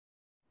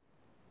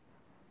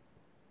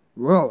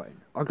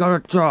Rowan, I got a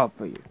job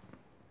for you.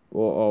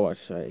 Or I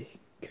say,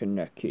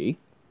 Kaneki.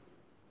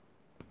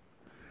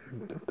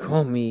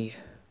 Call me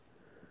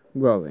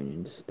Rowan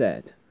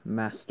instead,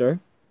 master.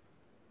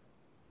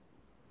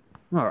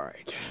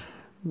 Alright,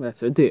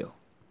 that's a deal.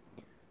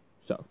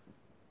 So,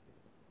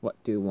 what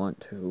do you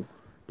want to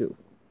do?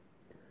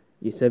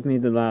 You said me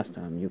the last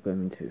time you're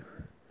going to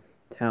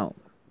tell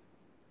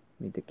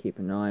me to keep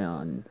an eye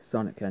on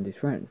Sonic and his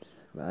friends,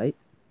 right?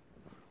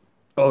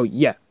 Oh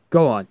yeah,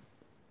 go on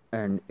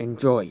and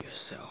enjoy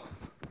yourself.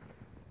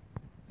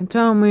 And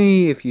tell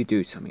me if you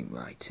do something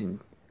right,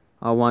 and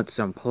I want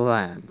some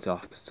plans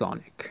off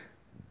Sonic.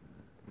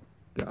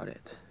 Got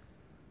it.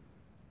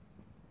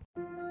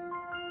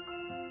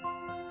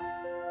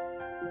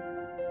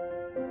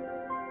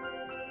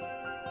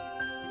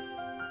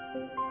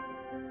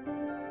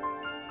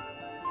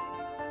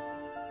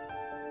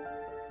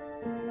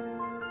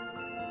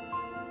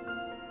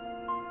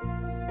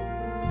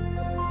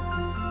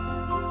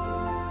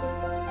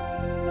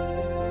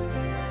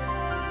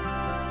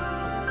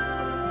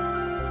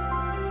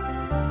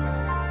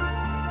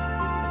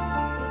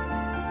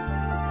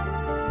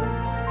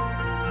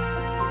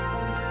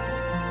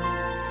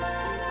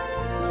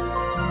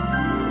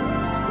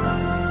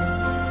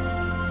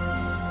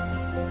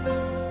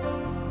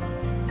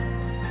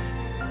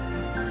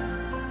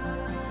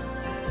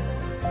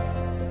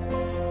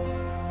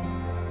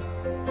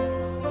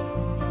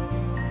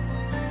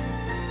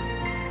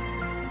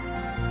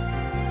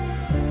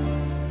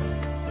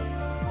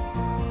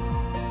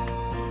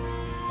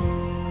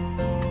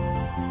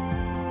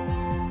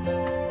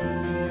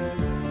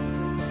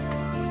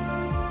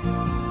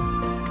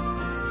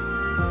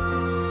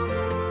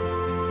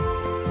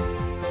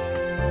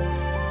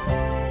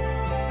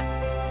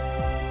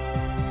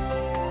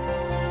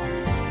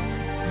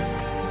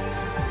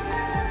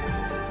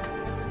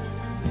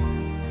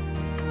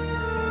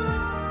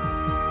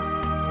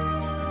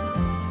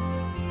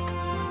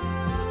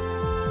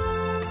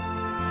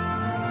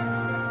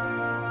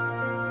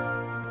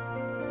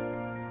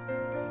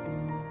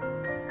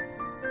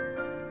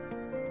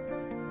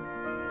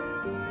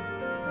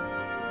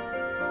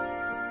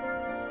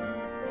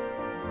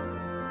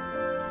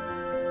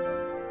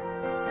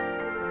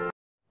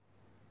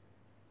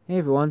 Hey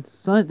everyone,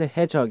 Sonic the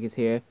Hedgehog is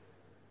here,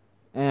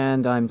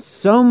 and I'm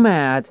so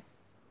mad.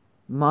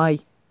 My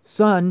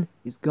son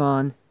is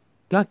gone,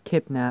 got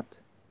kidnapped,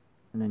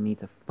 and I need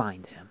to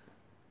find him.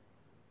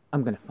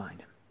 I'm gonna find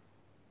him.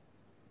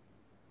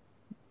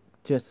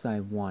 Just as I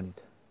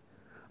wanted.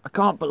 I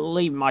can't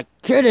believe my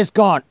kid is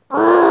gone!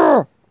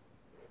 Urgh!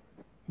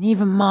 And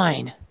even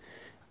mine.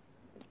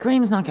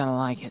 Cream's not gonna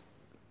like it.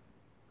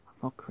 I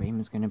thought Cream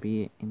was gonna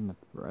be in the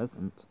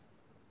present.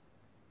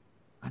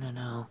 I don't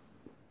know.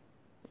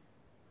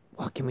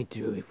 What can we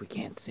do if we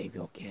can't save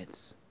your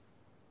kids?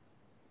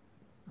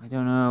 I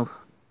don't know.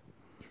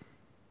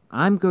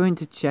 I'm going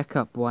to check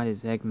up what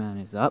his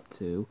Eggman is up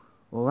to,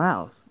 or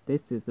else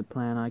this is the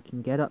plan I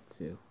can get up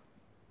to.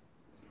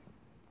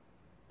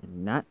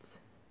 And that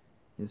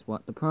is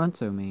what the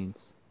pronto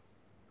means.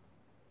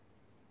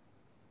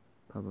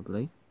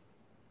 Probably.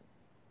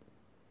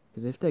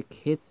 Because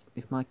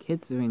if my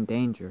kids are in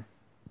danger,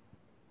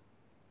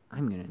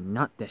 I'm gonna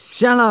nut the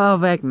shell out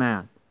of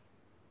Eggman!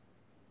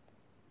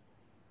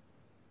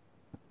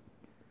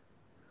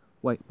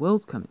 Wait,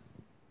 Will's coming.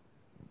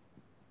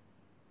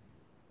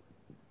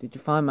 Did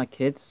you find my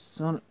kids,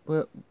 Sonic?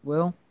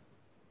 Will?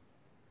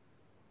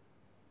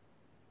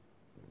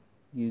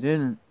 You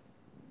didn't.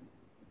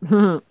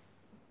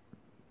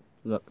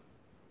 Look.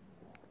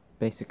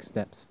 Basic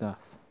step stuff.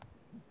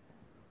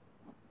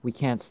 We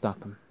can't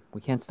stop him. We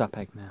can't stop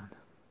Eggman.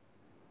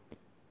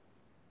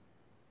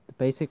 The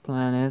basic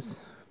plan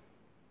is...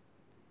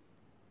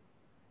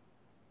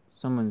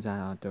 someone's at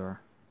our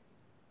door.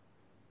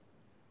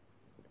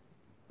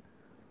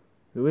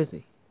 Who is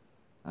he?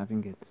 I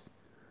think it's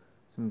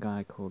some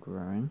guy called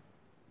Rowan.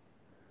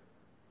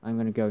 I'm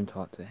gonna go and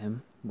talk to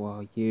him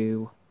while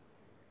you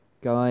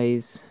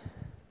guys...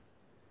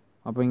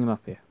 I'll bring him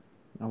up here.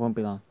 I won't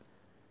be long.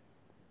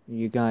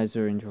 You guys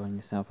are enjoying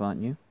yourself,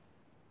 aren't you?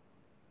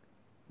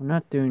 We're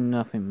not doing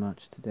nothing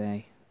much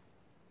today.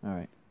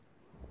 Alright.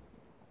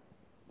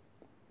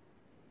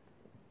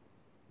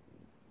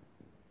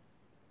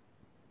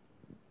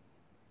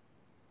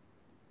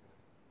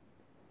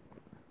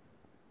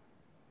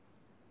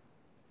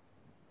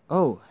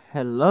 Oh,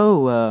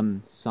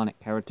 hello, Sonic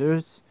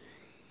characters.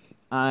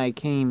 I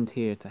came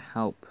here to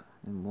help,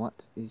 and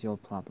what is your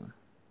problem?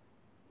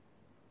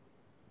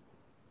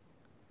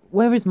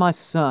 Where is my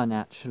son,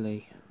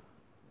 actually?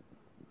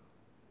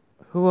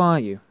 Who are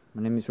you?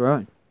 My name is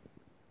Rowan.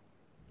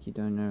 You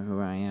don't know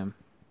who I am.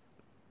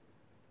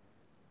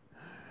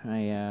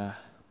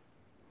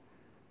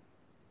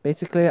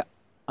 Basically,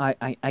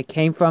 I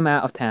came from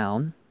out of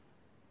town,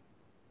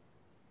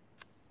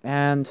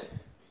 and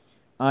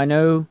I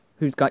know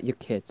who's got your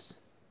kids.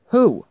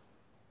 Who?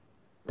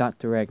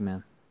 Dr.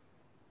 Eggman.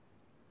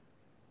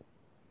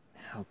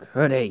 How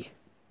could he?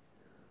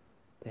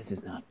 This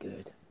is not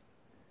good.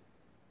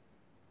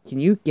 Can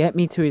you get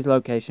me to his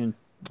location?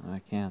 I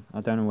can't.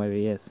 I don't know where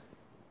he is.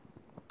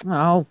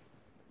 Oh,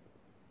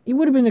 he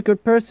would have been a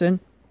good person,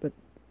 but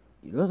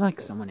you look like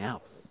someone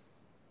else.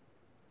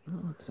 You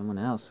look like someone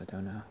else, I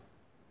don't know.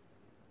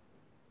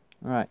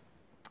 Alright.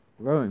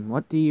 Rowan,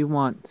 what do you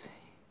want?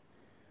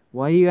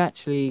 What you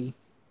actually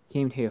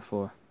came here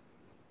for?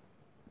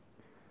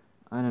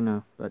 I don't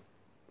know, but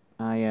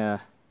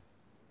I've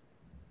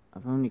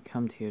only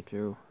come here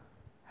to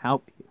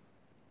help you.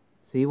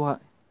 See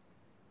what?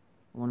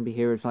 I want to be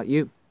heroes like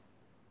you.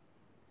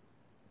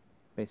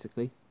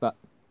 Basically, but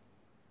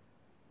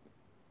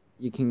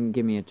you can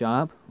give me a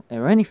job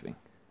or anything.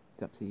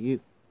 It's up to you.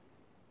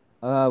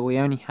 We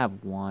only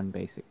have one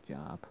basic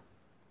job.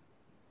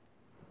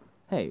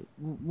 Hey,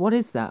 what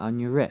is that on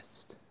your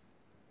wrist?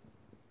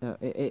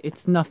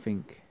 It's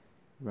nothing,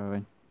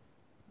 Rowan.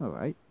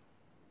 Alright.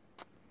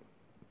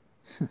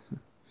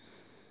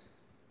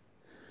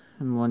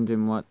 I'm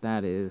wondering what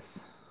that is.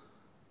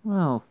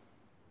 Well,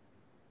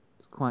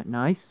 it's quite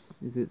nice.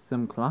 Is it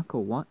some clock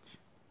or watch?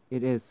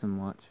 It is some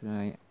watch.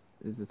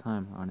 There's a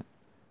timer on it.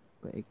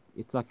 But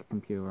it's like a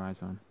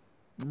computerized one.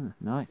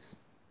 Nice.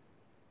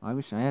 I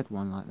wish I had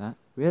one like that.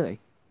 Really?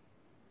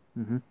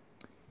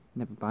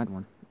 Never bought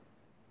one.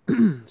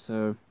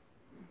 So,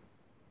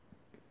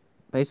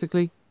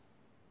 basically,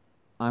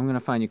 I'm gonna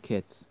find your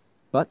kids.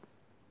 But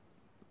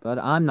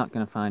I'm not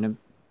gonna find them.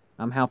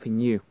 I'm helping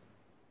you.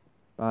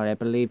 But I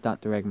believe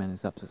Dr. Eggman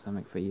is up to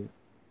something for you.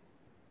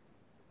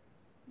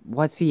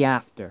 What's he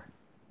after?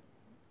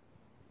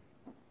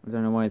 I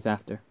don't know what he's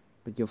after.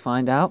 But you'll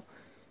find out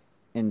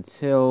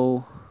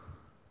until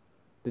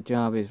the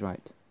job is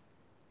right.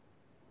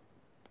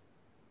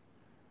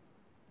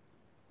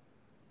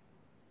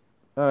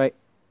 Alright.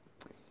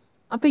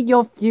 I think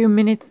your few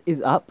minutes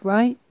is up,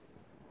 right?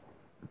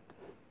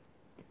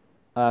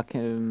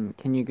 Can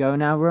you go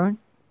now, Rowan?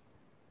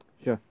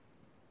 Sure.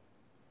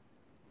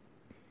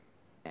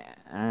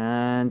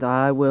 And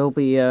I will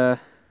be,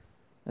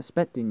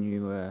 expecting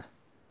you,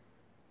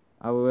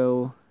 I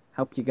will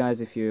help you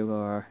guys if you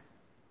are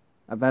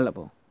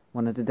available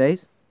one of the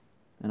days,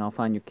 and I'll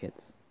find your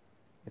kids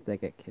if they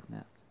get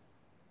kidnapped.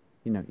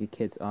 You know, your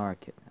kids are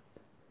kidnapped.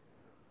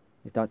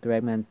 If Dr.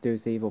 Eggman's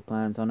does evil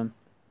plans on them,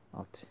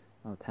 I'll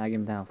tag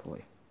him down for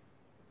you.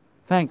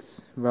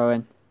 Thanks,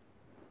 Rowan.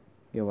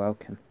 You're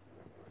welcome.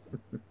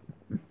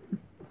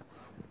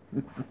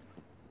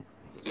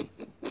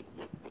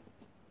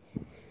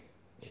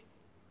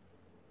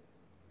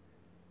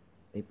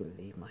 They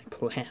believe my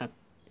plan.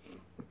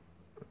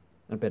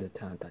 I better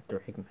tell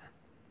Dr. Eggman.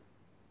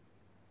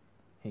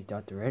 Hey,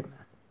 Dr.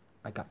 Eggman,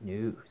 I got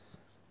news.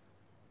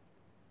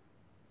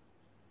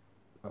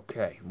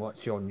 Okay,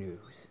 what's your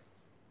news?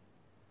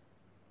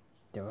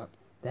 They're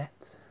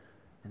upset,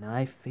 and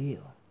I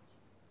feel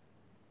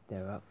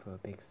they're up for a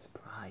big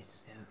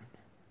surprise soon.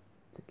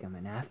 They're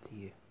coming after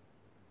you.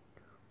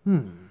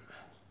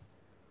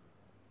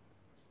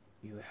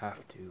 You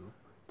have to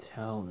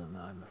tell them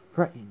I'm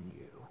threatening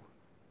you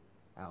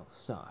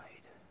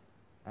outside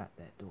at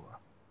that door.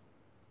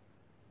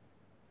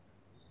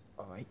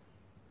 Alright,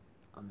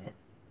 I'm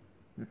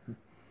in.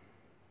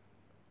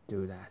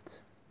 Do that,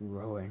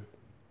 Rowan,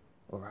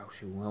 or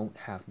else you won't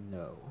have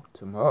no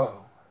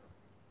tomorrow.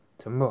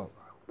 Tomorrow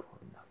for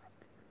nothing.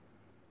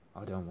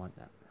 I don't want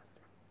that,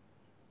 Master.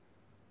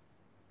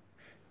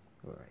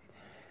 Alright.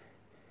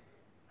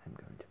 I'm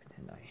going to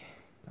pretend I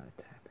got a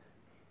tap.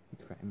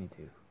 He's threatening me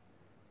too.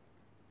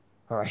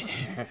 Alright.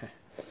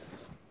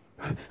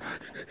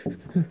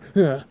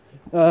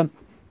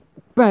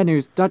 Bad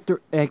news.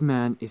 Dr.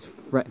 Eggman is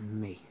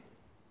threatening me.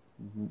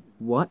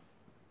 What?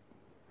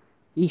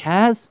 He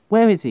has?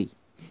 Where is he?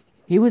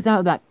 He was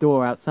out that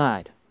door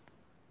outside.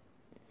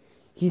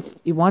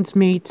 He wants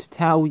me to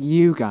tell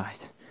you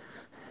guys.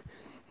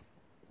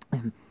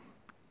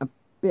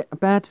 A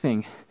bad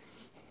thing.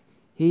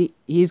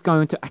 He's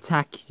going to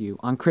attack you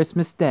on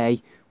Christmas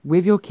Day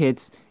with your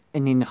kids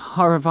and in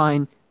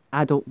horrifying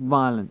adult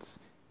violence.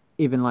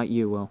 Even like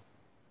you will.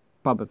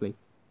 Probably.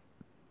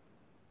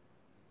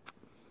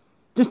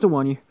 Just to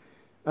warn you.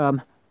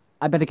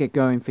 I better get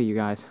going for you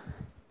guys.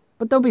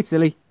 But don't be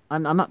silly.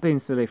 I'm not being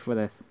silly for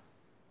this.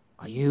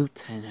 Are you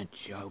telling a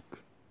joke?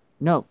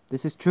 No,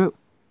 this is true.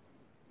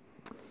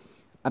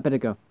 I better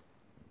go.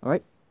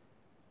 Alright?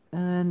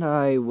 And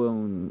I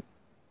will...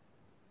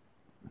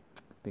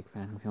 Big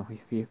fan of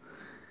you.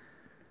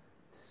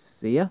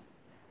 See ya.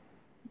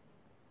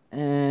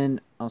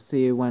 And I'll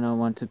see you when I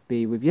want to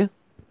be with you.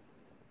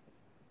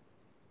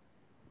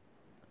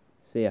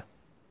 See ya.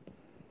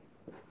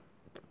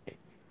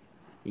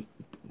 Did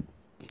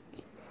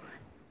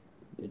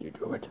you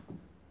do it?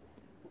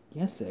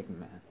 Yes,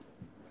 Eggman.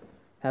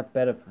 Have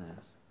better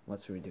plans.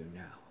 What should we do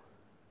now?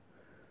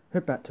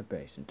 Head back to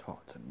base and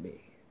talk to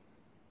me.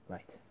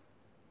 Right.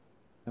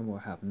 And we'll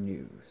have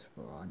news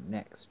for our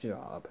next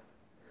job.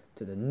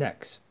 To the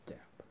next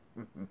step.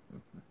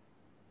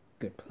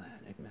 Good plan,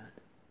 Eggman.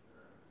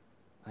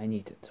 I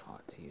need to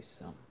talk to you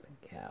something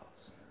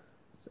else.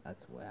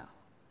 As well.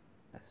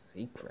 A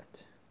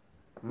secret.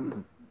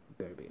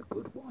 Better be a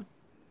good one.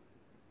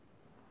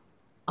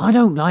 I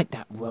don't like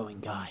that rowing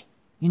guy.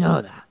 You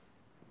know that.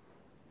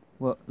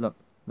 Well, look.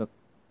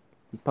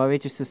 He's probably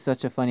just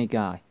such a funny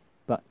guy.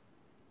 But,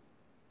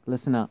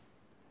 listen up.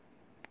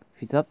 If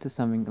he's up to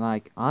something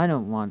like, I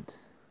don't want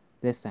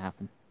this to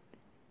happen.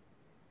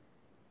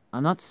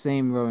 I'm not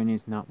saying Rowan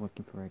is not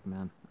working for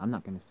Eggman. I'm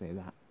not going to say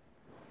that.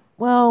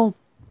 Well,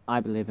 I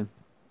believe him.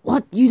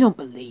 What? You don't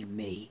believe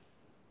me?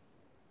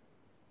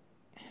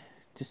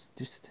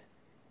 Just...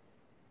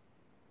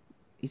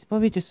 He's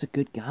probably just a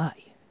good guy.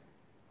 He's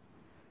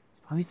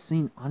probably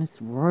saying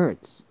honest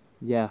words.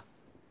 Yeah.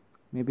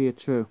 Maybe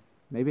it's true.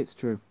 Maybe it's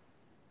true.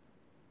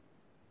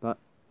 But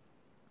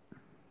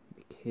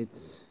the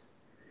kids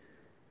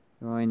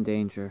are in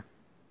danger.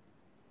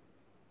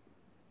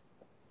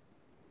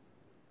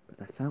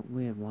 But I felt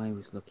weird why he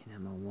was looking at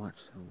my watch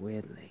so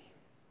weirdly.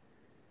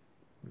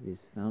 With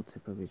his felt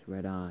tip of his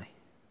red eye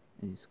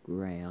and his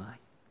grey eye.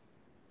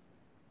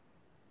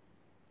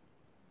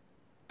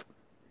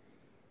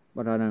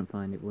 But I don't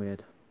find it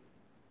weird.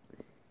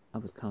 I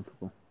was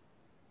comfortable.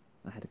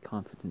 I had the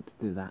confidence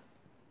to do that.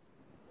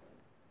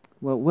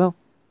 Well,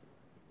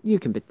 you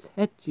can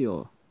protect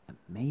your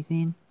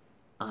amazing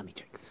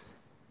Omnitrix.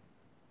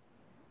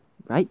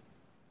 Right?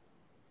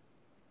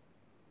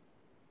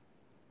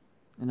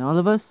 And all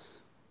of us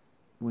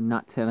will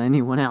not tell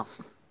anyone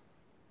else.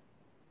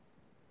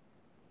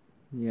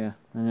 Yeah,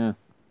 I know.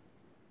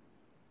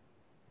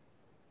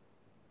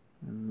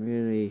 I'm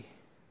really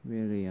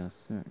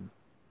certain.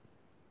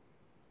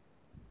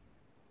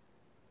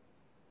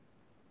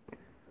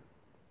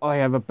 I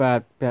have a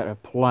better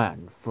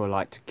plan for,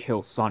 to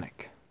kill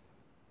Sonic.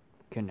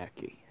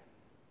 Kaneki.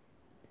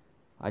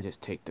 I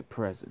just take the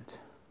present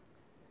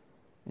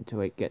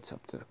until it gets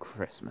up to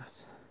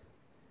Christmas.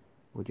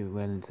 Would you be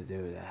willing to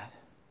do that?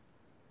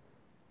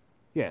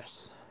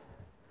 Yes.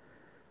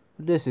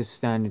 This is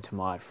standing to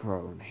my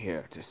throne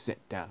here to sit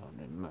down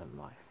and run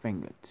my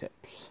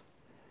fingertips.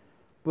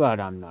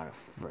 But I'm not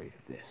afraid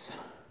of this.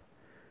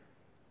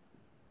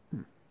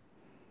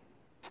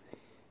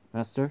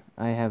 Master,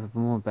 I have a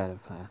more better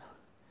plan.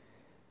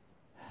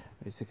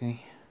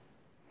 Basically,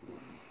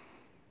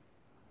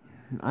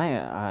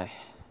 I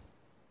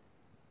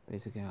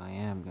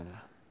am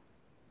gonna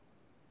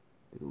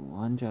do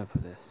one job for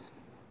this.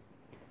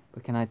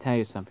 But can I tell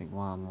you something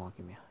while I'm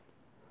walking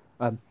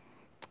behind?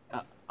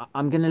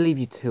 I'm gonna leave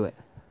you to it.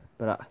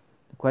 But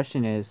the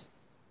question is,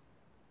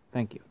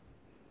 thank you.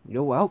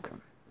 You're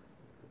welcome.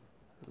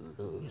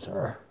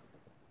 Loser.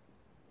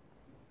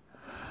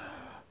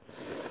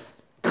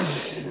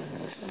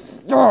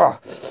 Damn,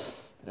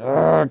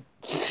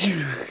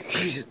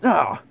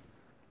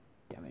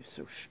 it's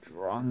so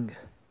strong.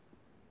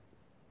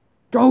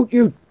 Don't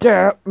you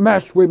dare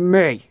mess with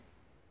me!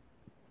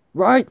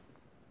 Right?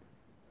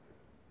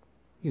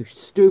 You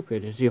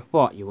stupid as you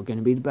thought you were going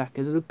to be back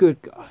as a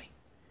good guy.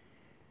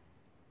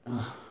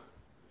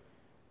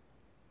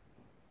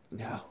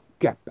 Now,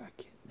 get back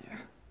in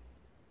there.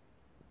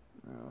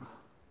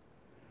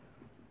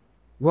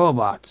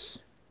 Robots,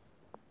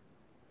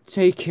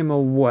 take him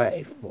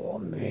away for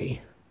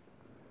me.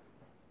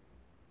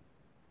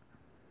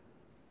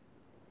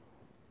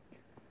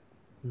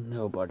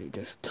 Nobody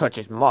just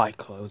touches my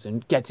clothes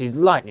and gets his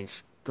lightning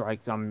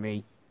strikes on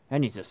me.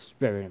 And he's a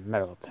spirit of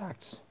metal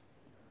attacks.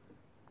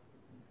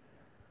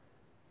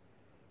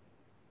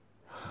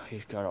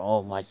 He's got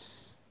all my...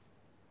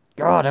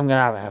 God, I'm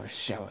gonna have a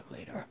shower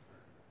later.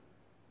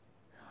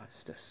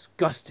 It's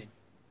disgusting.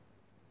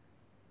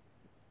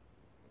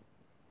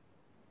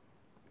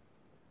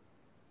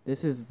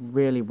 This is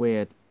really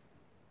weird.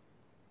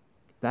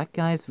 That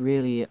guy's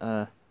really,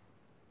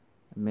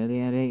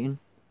 humiliating.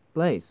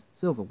 Blaze,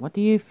 Silver, what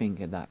do you think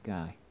of that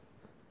guy?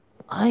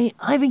 I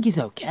think he's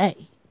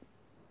okay.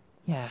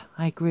 Yeah,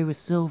 I agree with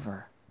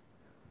Silver.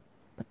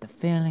 But the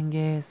feeling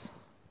is...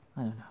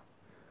 I don't know.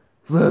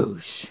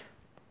 Rouge,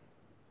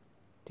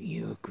 do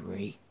you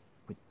agree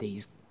with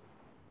these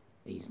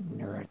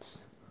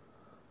nerds?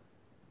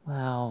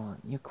 Well,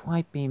 you're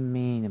quite being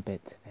mean a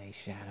bit today,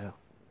 Shadow.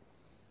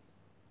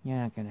 You're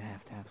not gonna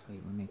have to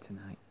sleep with me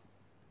tonight.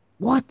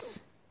 What?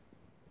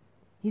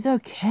 He's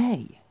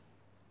okay.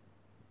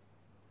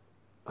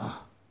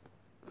 Oh,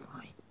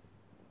 fine.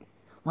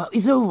 Well,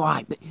 he's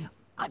alright, but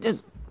I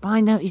just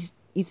find out his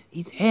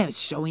hair is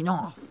showing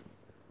off.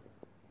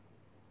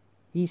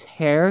 His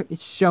hair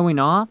is showing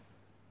off?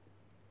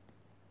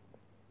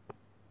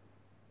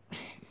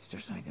 It's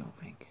just I don't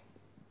think.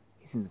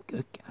 He's a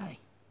good guy.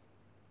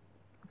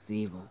 Looks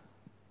evil.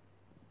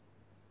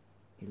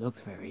 He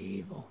looks very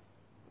evil.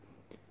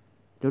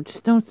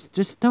 Just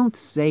don't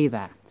say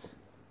that.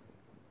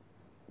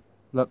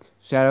 Look,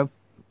 Shadow.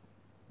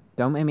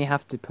 Don't make me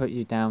have to put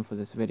you down for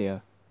this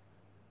video.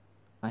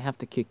 I have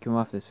to kick you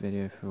off this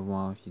video for a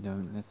while if you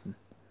don't listen.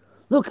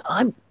 Look,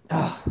 I'm...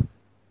 Fine.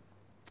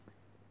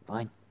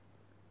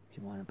 If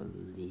you want to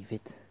believe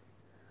it.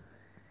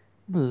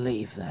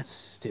 Believe that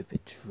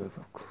stupid truth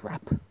of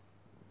crap.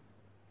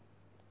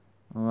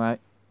 Alright.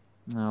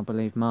 I'll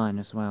believe mine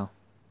as well.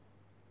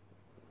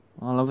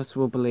 All of us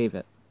will believe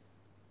it.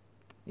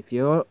 If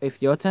you're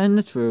telling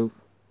the truth,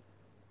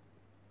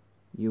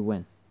 you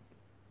win.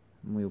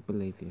 And we'll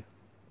believe you.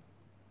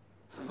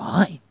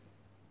 fine.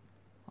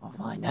 I'll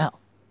find out.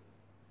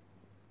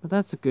 But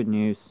that's the good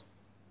news.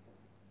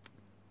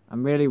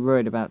 I'm really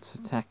worried about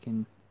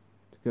attacking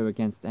to go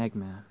against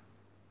Eggman.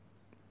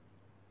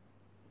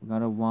 We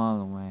got a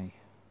while away.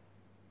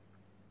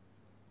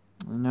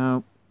 I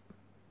know.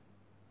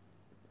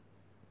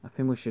 I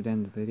think we should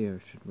end the video,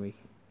 should we?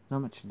 Not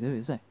much to do,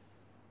 is there?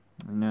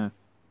 I know.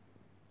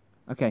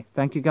 Okay,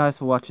 thank you guys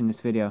for watching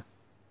this video.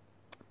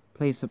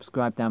 Please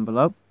subscribe down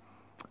below.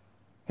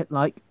 Hit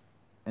like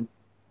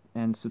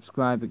and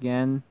subscribe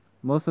again.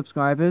 More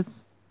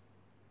subscribers,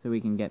 so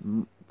we can get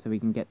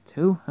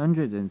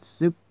 200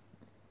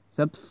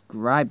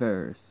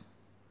 subscribers.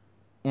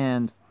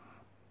 And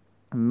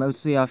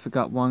mostly I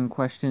forgot one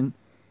question.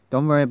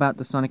 Don't worry about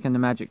the Sonic and the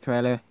Magic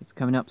trailer. It's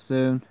coming up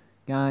soon,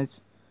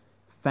 guys.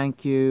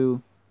 Thank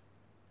you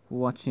for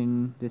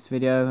watching this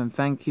video, and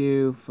thank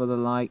you for the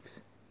likes.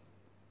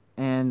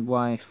 And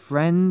my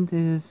friend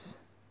is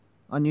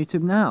on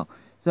YouTube now,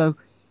 so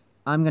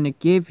I'm gonna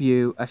give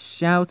you a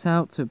shout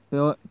out to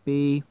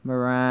B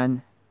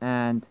Moran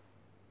and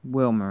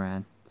Will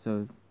Moran,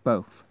 so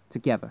both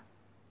together.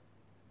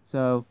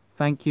 So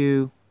thank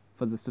you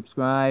for the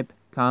subscribe,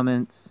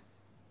 comments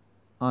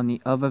on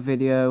the other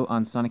video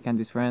on Sonic and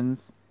his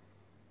friends.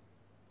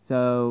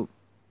 So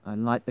I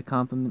like the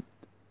compliment,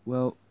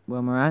 Will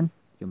Moran.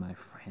 You're my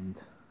friend,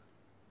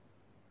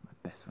 my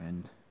best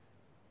friend.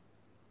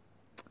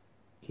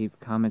 Keep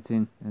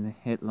commenting and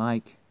hit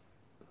like,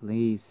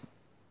 please.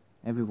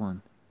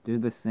 Everyone, do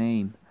the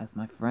same as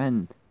my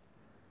friend.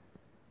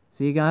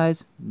 See you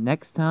guys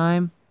next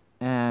time,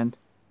 and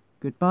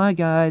goodbye,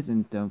 guys,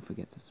 and don't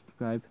forget to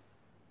subscribe,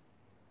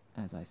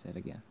 as I said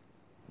again.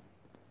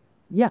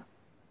 Yeah.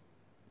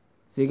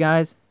 See you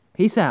guys.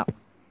 Peace out.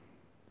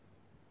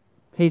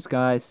 Peace,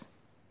 guys,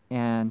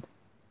 and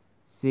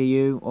see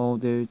you all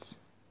dudes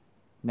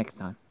next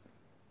time.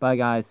 Bye,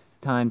 guys. It's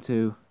time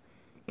to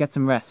get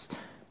some rest.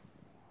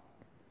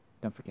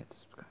 Don't forget to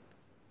subscribe.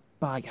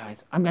 Bye,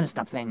 guys. I'm gonna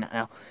stop saying that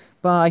now.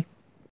 Bye.